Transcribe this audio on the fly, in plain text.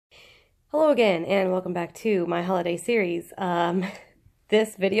Hello again, and welcome back to my holiday series.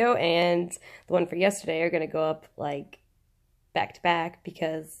 This video and the one for yesterday are going to go up like back to back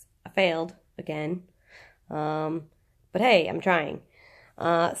because I failed again. But hey, I'm trying.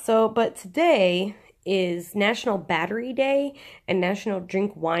 But today is National Battery Day and National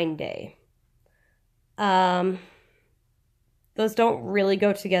Drink Wine Day. Those don't really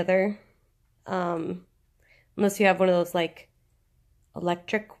go together, unless you have one of those like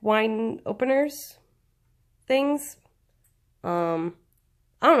electric wine openers things. I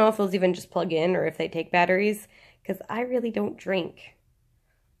don't know if those even just plug in or if they take batteries, because I really don't drink.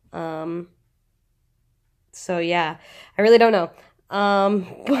 So yeah, I really don't know.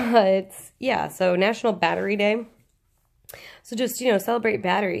 But yeah, so National Battery Day. So just, celebrate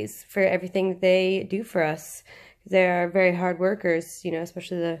batteries for everything they do for us. They are very hard workers,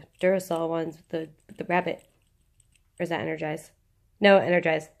 especially the Duracell ones with the rabbit. Or is that Energize? No,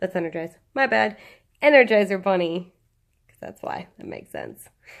 Energize. That's Energize. My bad. Energizer Bunny. Because that's why. That makes sense.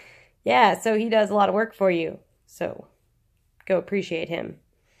 Yeah, so he does a lot of work for you. So go appreciate him.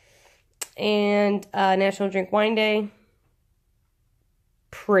 And National Drink Wine Day.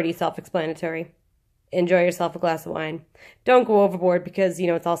 Pretty self-explanatory. Enjoy yourself a glass of wine. Don't go overboard because,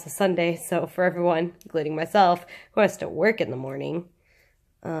 it's also Sunday. So for everyone, including myself, who has to work in the morning,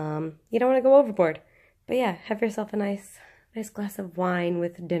 you don't want to go overboard. But yeah, have yourself a nice glass of wine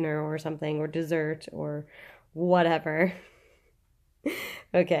with dinner or something, or dessert, or whatever.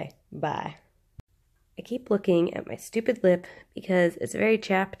 Okay, bye. I keep looking at my stupid lip because it's very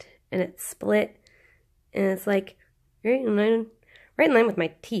chapped and it's split and it's like right in line with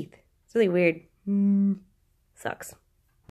my teeth. It's really weird. Sucks.